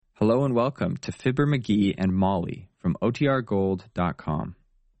Hello and welcome to Fibber McGee and Molly from OTRGold.com.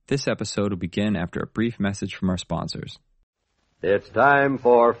 This episode will begin after a brief message from our sponsors. It's time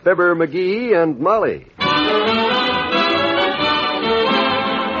for Fibber McGee and Molly.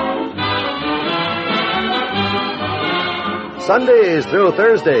 Sundays through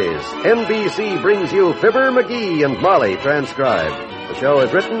Thursdays, NBC brings you Fibber McGee and Molly transcribed. The show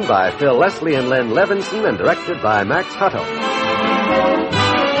is written by Phil Leslie and Len Levinson and directed by Max Hutto.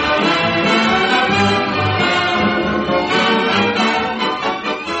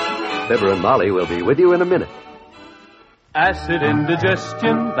 Fibber and Molly will be with you in a minute. Acid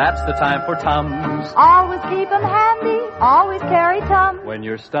indigestion, that's the time for Tums. Always keep 'em handy, always carry Tums. When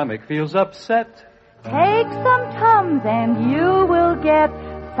your stomach feels upset, take some Tums and you will get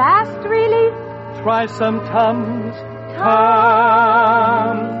fast relief. try some Tums.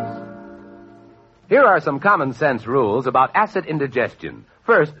 Tums. Here are some common sense rules about acid indigestion.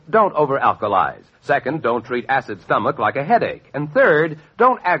 First, don't over-alkalize. Second, don't treat acid stomach like a headache. And third,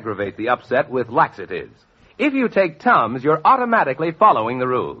 don't aggravate the upset with laxatives. If you take Tums, you're automatically following the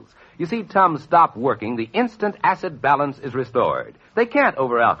rules. You see, Tums stop working the instant acid balance is restored. They can't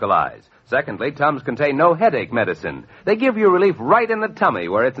over-alkalize. Secondly, Tums contain no headache medicine. They give you relief right in the tummy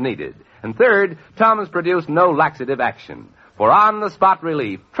where it's needed. And third, Tums produce no laxative action. For on-the-spot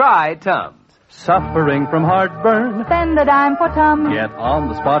relief, try Tums. Suffering from heartburn, Spend a dime for Tums. get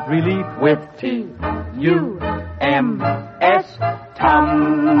on-the-spot relief with T-U-M-S.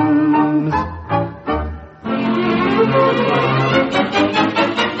 Tums.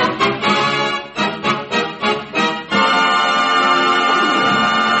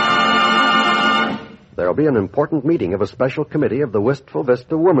 There'll be an important meeting of a special committee of the Wistful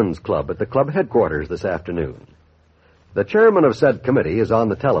Vista Women's Club at the club headquarters this afternoon. The chairman of said committee is on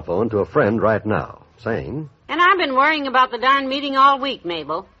the telephone to a friend right now, saying, And I've been worrying about the darn meeting all week,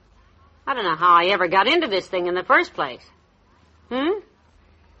 Mabel. I don't know how I ever got into this thing in the first place.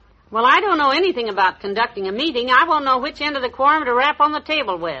 Well, I don't know anything about conducting a meeting. I won't know which end of the quorum to rap on the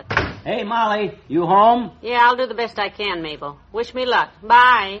table with. Hey, Molly, you home? Yeah, I'll do the best I can, Mabel. Wish me luck.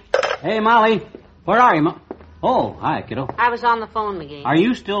 Bye. Hey, Molly, where are you, Oh, hi, kiddo. I was on the phone, McGee. Are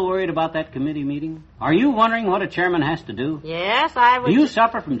you still worried about that committee meeting? Are you wondering what a chairman has to do? Yes, I was... Do you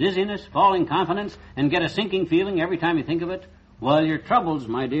suffer from dizziness, falling confidence, and get a sinking feeling every time you think of it? Well, your troubles,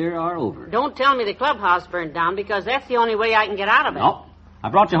 my dear, are over. Don't tell me the clubhouse burned down, because that's the only way I can get out of it. No. I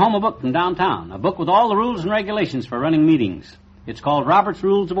brought you home a book from downtown, a book with all the rules and regulations for running meetings. It's called Robert's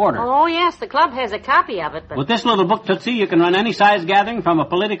Rules of Order. Oh, yes, the club has a copy of it, but... With this little book, Tootsie, you can run any size gathering from a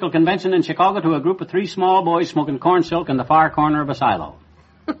political convention in Chicago to a group of 3 small boys smoking corn silk in the far corner of a silo.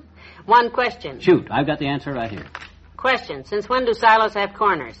 One question. Shoot, I've got the answer right here. Question. Since when do silos have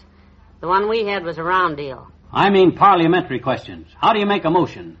corners? The one we had was a round deal. I mean parliamentary questions. How do you make a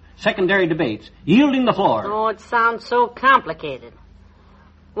motion? Secondary debates. Yielding the floor. Oh, it sounds so complicated.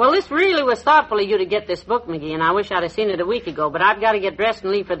 Well, this really was thoughtful of you to get this book, McGee, and I wish I'd have seen it a week ago, but I've got to get dressed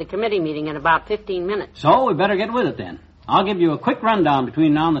and leave for the committee meeting in about 15 minutes. So we better get with it then. I'll give you a quick rundown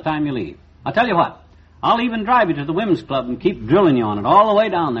between now and the time you leave. I'll tell you what. I'll even drive you to the women's club and keep drilling you on it all the way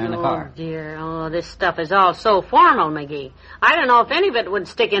down there in the car. Oh, dear. Oh, this stuff is all so formal, McGee. I don't know if any of it would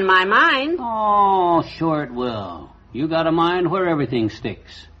stick in my mind. Oh, sure it will. You got a mind where everything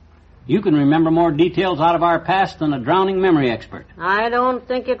sticks. You can remember more details out of our past than a drowning memory expert. I don't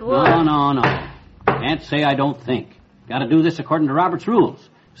think it would. No. Can't say I don't think. Got to do this according to Robert's rules.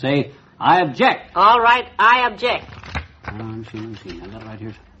 Say, I object. All right, I object. Let me see. I got it right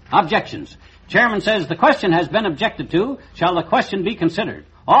here. Objections. Chairman says the question has been objected to. Shall the question be considered?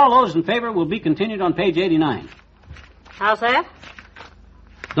 All those in favor will be continued on page 89. How's that?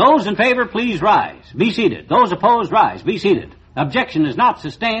 Those in favor, please rise. Be seated. Those opposed, rise. Be seated. Objection is not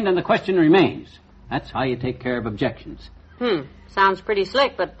sustained and the question remains. That's how you take care of objections. Sounds pretty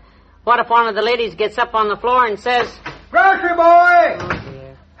slick, but what if one of the ladies gets up on the floor and says... Grocery boy! Oh,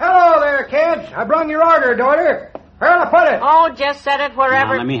 dear. Hello there, kids. I brung your order, daughter. Where'll I put it? Oh, just set it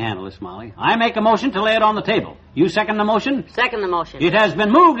wherever... Now, let me handle this, Molly. I make a motion to lay it on the table. You second the motion? Second the motion. It has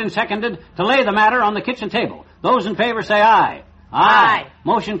been moved and seconded to lay the matter on the kitchen table. Those in favor say aye. Aye.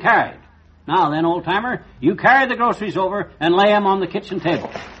 Motion carried. Now then, old-timer, you carry the groceries over and lay them on the kitchen table.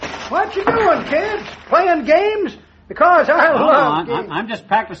 What you doing, kids? Playing games? Because I love games. I'm just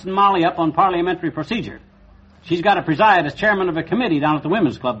practicing Molly up on parliamentary procedure. She's got to preside as chairman of a committee down at the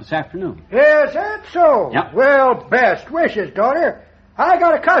women's club this afternoon. Is that so? Yep. Well, best wishes, daughter. I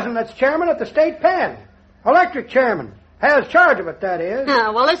got a cousin that's chairman at the state pen. Electric chairman. Has charge of it, that is.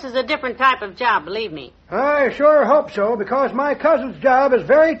 Well, this is a different type of job, believe me. I sure hope so, because my cousin's job is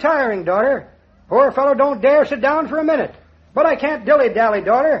very tiring, daughter. Poor fellow don't dare sit down for a minute. But I can't dilly-dally,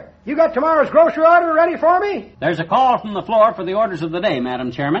 daughter. You got tomorrow's grocery order ready for me? There's a call from the floor for the orders of the day,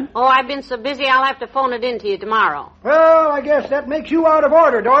 Madam Chairman. Oh, I've been so busy I'll have to phone it in to you tomorrow. Well, I guess that makes you out of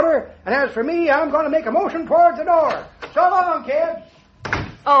order, daughter. And as for me, I'm going to make a motion towards the door. So long, kids.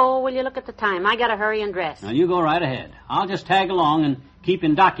 Oh, will you look at the time? I gotta hurry and dress. Now, you go right ahead. I'll just tag along and keep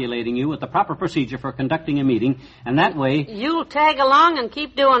indoculating you with the proper procedure for conducting a meeting, and that way... You'll tag along and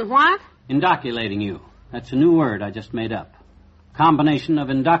keep doing what? Indoculating you. That's a new word I just made up. Combination of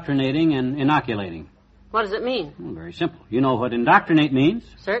indoctrinating and inoculating. What does it mean? Well, very simple. You know what indoctrinate means?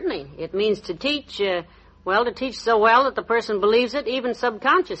 Certainly. It means to teach, to teach so well that the person believes it, even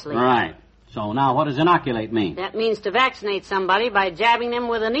subconsciously. Right. So now what does inoculate mean? That means to vaccinate somebody by jabbing them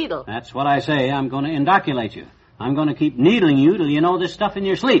with a needle. That's what I say. I'm going to inoculate you. I'm going to keep needling you till you know this stuff in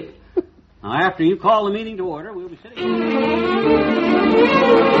your sleep. Now, after you call the meeting to order, we'll be sitting...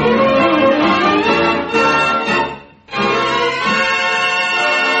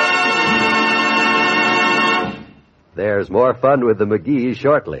 There's more fun with the McGees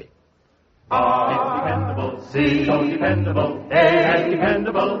shortly. Dependable, C, so dependable, A, as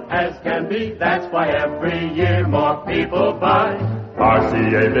dependable as can be. That's why every year more people buy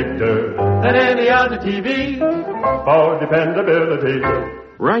RCA Victor than any other TV for dependability.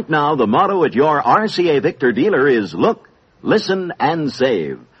 Right now, the motto at your RCA Victor dealer is look, listen, and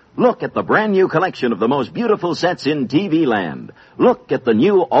save. Look at the brand new collection of the most beautiful sets in TV land. Look at the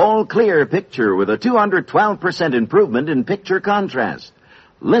new all-clear picture with a 212% improvement in picture contrast.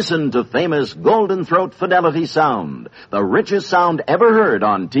 Listen to famous Golden Throat Fidelity sound, the richest sound ever heard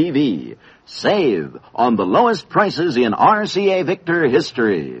on TV. Save on the lowest prices in RCA Victor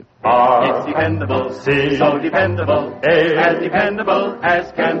history. It's dependable, C, so dependable, A, as dependable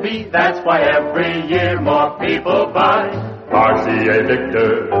as can be. That's why every year more people buy RCA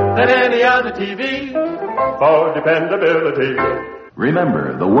Victor than any other TV for dependability.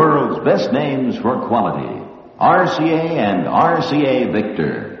 Remember the world's best names for quality. RCA and RCA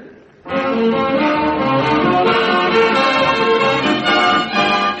Victor.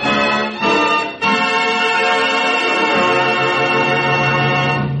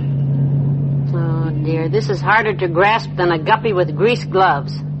 This is harder to grasp than a guppy with greased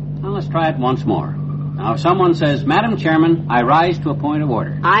gloves. Well, let's try it once more. Now, if someone says, Madam Chairman, I rise to a point of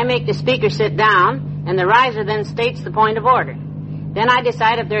order. I make the speaker sit down, and the riser then states the point of order. Then I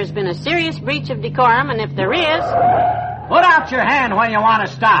decide if there's been a serious breach of decorum, and if there is... Put out your hand when you want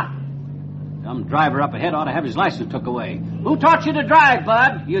to stop. Some driver up ahead ought to have his license took away. Who taught you to drive,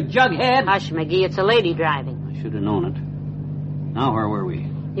 Bud? You jughead. Hush, McGee, it's a lady driving. I should have known it. Now, where were we?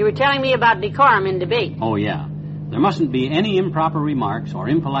 You were telling me about decorum in debate. Oh, yeah. There mustn't be any improper remarks or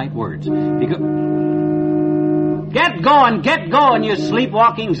impolite words. Because... Get going, you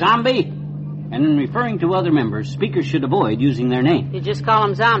sleepwalking zombie! And in referring to other members, speakers should avoid using their name. You just call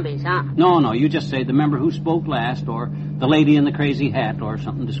them zombies, huh? No, you just say the member who spoke last, or the lady in the crazy hat, or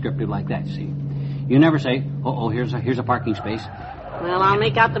something descriptive like that, see? You never say, here's a parking space. Well, I'll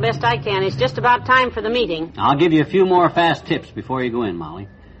make out the best I can. It's just about time for the meeting. I'll give you a few more fast tips before you go in, Molly.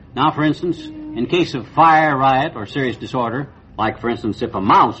 Now, for instance, in case of fire, riot, or serious disorder, like, for instance, if a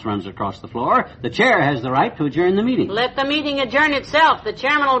mouse runs across the floor, the chair has the right to adjourn the meeting. Let the meeting adjourn itself. The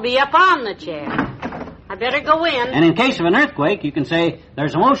chairman will be up on the chair. I better go in. And in case of an earthquake, you can say,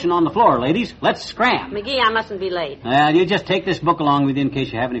 there's a motion on the floor, ladies. Let's scram. McGee, I mustn't be late. Well, you just take this book along with you in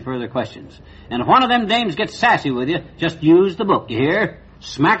case you have any further questions. And if one of them dames gets sassy with you, just use the book, you hear?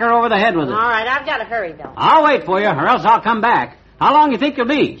 Smack her over the head with it. All right, I've got to hurry, though. I'll wait for you, or else I'll come back. How long do you think you'll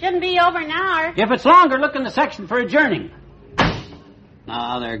be? Shouldn't be over an hour. If it's longer, look in the section for adjourning.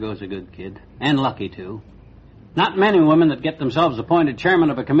 Ah, there goes a good kid. And lucky, too. Not many women that get themselves appointed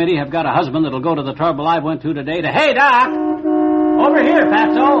chairman of a committee have got a husband that'll go to the trouble I went to today to, hey, Doc! Over here,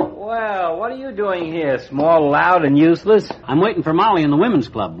 Fatso! Well, what are you doing here, small, loud, and useless? I'm waiting for Molly in the women's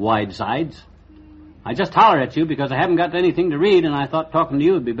club, Wide Sides. I just hollered at you because I haven't got anything to read, and I thought talking to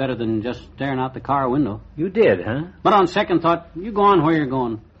you would be better than just staring out the car window. You did, huh? But on second thought, you go on where you're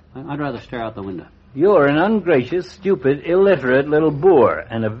going. I'd rather stare out the window. You're an ungracious, stupid, illiterate little boor,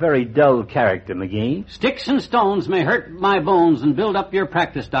 and a very dull character, McGee. Sticks and stones may hurt my bones and build up your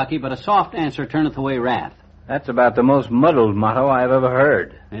practice, Docky, but a soft answer turneth away wrath. That's about the most muddled motto I've ever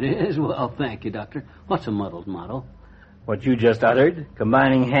heard. It is? Well, thank you, Doctor. What's a muddled motto? What you just uttered,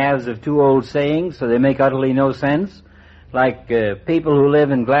 combining halves of two old sayings so they make utterly no sense. Like, people who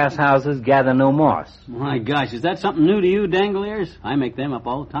live in glass houses gather no moss. My gosh, is that something new to you, Dangle Ears? I make them up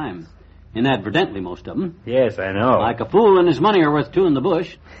all the time. Inadvertently, most of them. Yes, I know. Like a fool and his money are worth two in the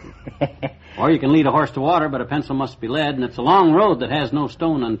bush. Or you can lead a horse to water, but a pencil must be lead, and it's a long road that has no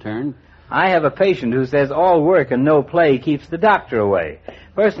stone unturned. I have a patient who says all work and no play keeps the doctor away.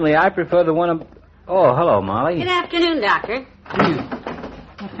 Personally, I prefer the one... Oh, hello, Molly. Good afternoon, Doctor.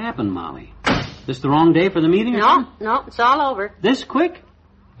 What happened, Molly? This the wrong day for the meeting? No, it's all over. This quick?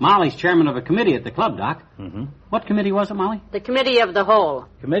 Molly's chairman of a committee at the club, Doc. Mm-hmm. What committee was it, Molly? The Committee of the Whole.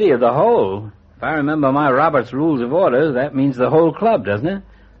 Committee of the Whole? If I remember my Robert's Rules of Order, that means the whole club, doesn't it?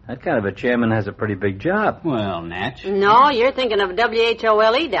 That kind of a chairman has a pretty big job. Well, Natch. No, you're thinking of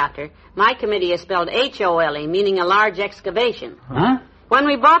W-H-O-L-E, Doctor. My committee is spelled H-O-L-E, meaning a large excavation. Huh? When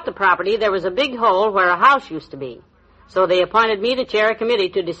we bought the property, there was a big hole where a house used to be. So they appointed me to chair a committee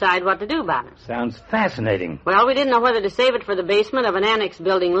to decide what to do about it. Sounds fascinating. Well, we didn't know whether to save it for the basement of an annex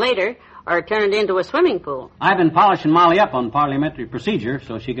building later or turn it into a swimming pool. I've been polishing Molly up on parliamentary procedure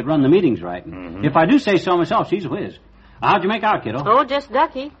so she could run the meetings right. Mm-hmm. If I do say so myself, she's a whiz. How'd you make out, kiddo? Oh, just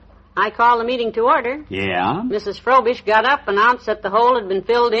ducky. I called the meeting to order. Yeah? Mrs. Frobish got up, announced that the hole had been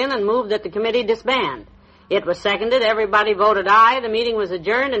filled in, and moved that the committee disband. It was seconded. Everybody voted aye. The meeting was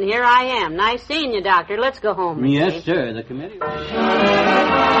adjourned, and here I am. Nice seeing you, Doctor. Let's go home. Yes, sir. The committee...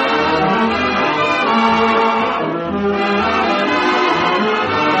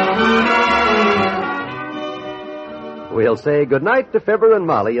 We'll say goodnight to Fibber and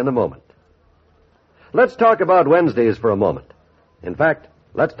Molly in a moment. Let's talk about Wednesdays for a moment. In fact,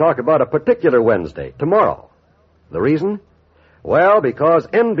 let's talk about a particular Wednesday, tomorrow. The reason? Well, because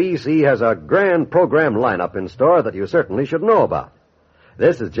NBC has a grand program lineup in store that you certainly should know about.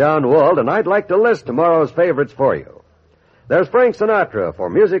 This is John Wald, and I'd like to list tomorrow's favorites for you. There's Frank Sinatra for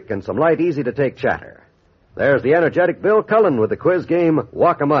music and some light, easy-to-take chatter. There's the energetic Bill Cullen with the quiz game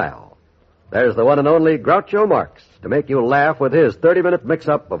Walk a Mile. There's the one and only Groucho Marx to make you laugh with his 30-minute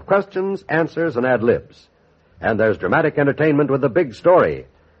mix-up of questions, answers, and ad-libs. And there's dramatic entertainment with The Big Story,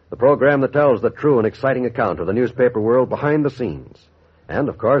 the program that tells the true and exciting account of the newspaper world behind the scenes. And,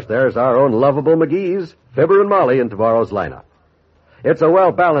 of course, there's our own lovable McGee's, Fibber and Molly in tomorrow's lineup. It's a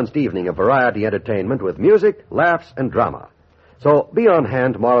well-balanced evening of variety entertainment with music, laughs, and drama. So be on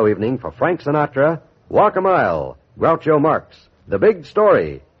hand tomorrow evening for Frank Sinatra, Walk a Mile, Groucho Marx, The Big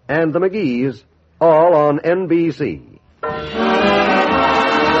Story, and the McGee's, all on NBC.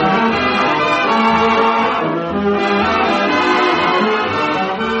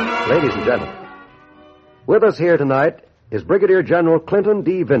 Ladies and gentlemen, with us here tonight is Brigadier General Clinton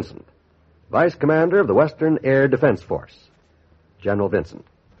D. Vincent, Vice Commander of the Western Air Defense Force. General Vincent.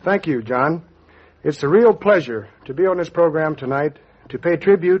 Thank you, John. It's a real pleasure to be on this program tonight to pay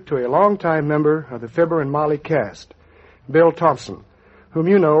tribute to a longtime member of the Fibber and Molly cast, Bill Thompson, whom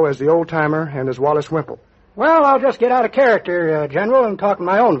you know as the old-timer and as Wallace Wimple. Well, I'll just get out of character, General, and talk in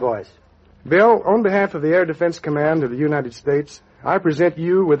my own voice. Bill, on behalf of the Air Defense Command of the United States, I present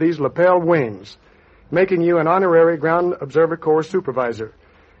you with these lapel wings, making you an honorary Ground Observer Corps supervisor.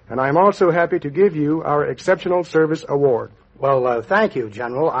 And I'm also happy to give you our Exceptional Service Award. Well, thank you,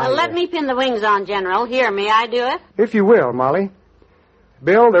 General. Let me pin the wings on, General. Here, may I do it? If you will, Molly.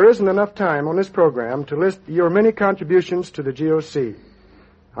 Bill, there isn't enough time on this program to list your many contributions to the GOC.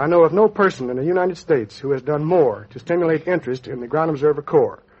 I know of no person in the United States who has done more to stimulate interest in the Ground Observer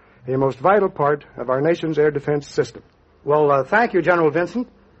Corps, a most vital part of our nation's air defense system. Well, thank you, General Vincent,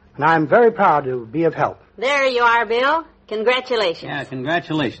 and I'm very proud to be of help. There you are, Bill. Congratulations. Yeah,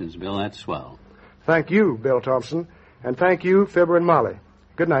 congratulations, Bill. That's swell. Thank you, Bill Thompson, and thank you, Fibber and Molly.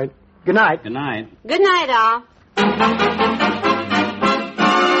 Good night. Good night. Good night. Good night, all.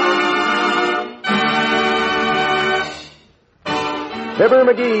 Fibber,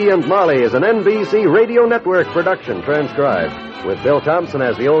 McGee, and Molly is an NBC Radio Network production transcribed, with Bill Thompson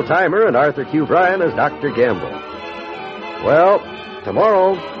as the old-timer and Arthur Q. Bryan as Dr. Gamble. Well,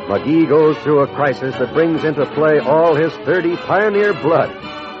 tomorrow, McGee goes through a crisis that brings into play all his 30 pioneer blood.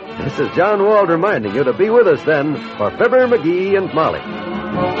 This is John Wald reminding you to be with us then for Fibber, McGee, and Molly.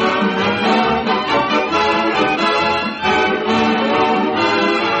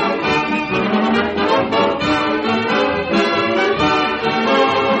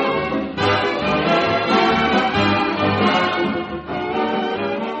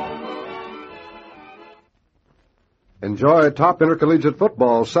 Enjoy top intercollegiate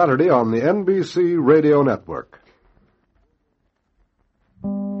football Saturday on the NBC Radio Network.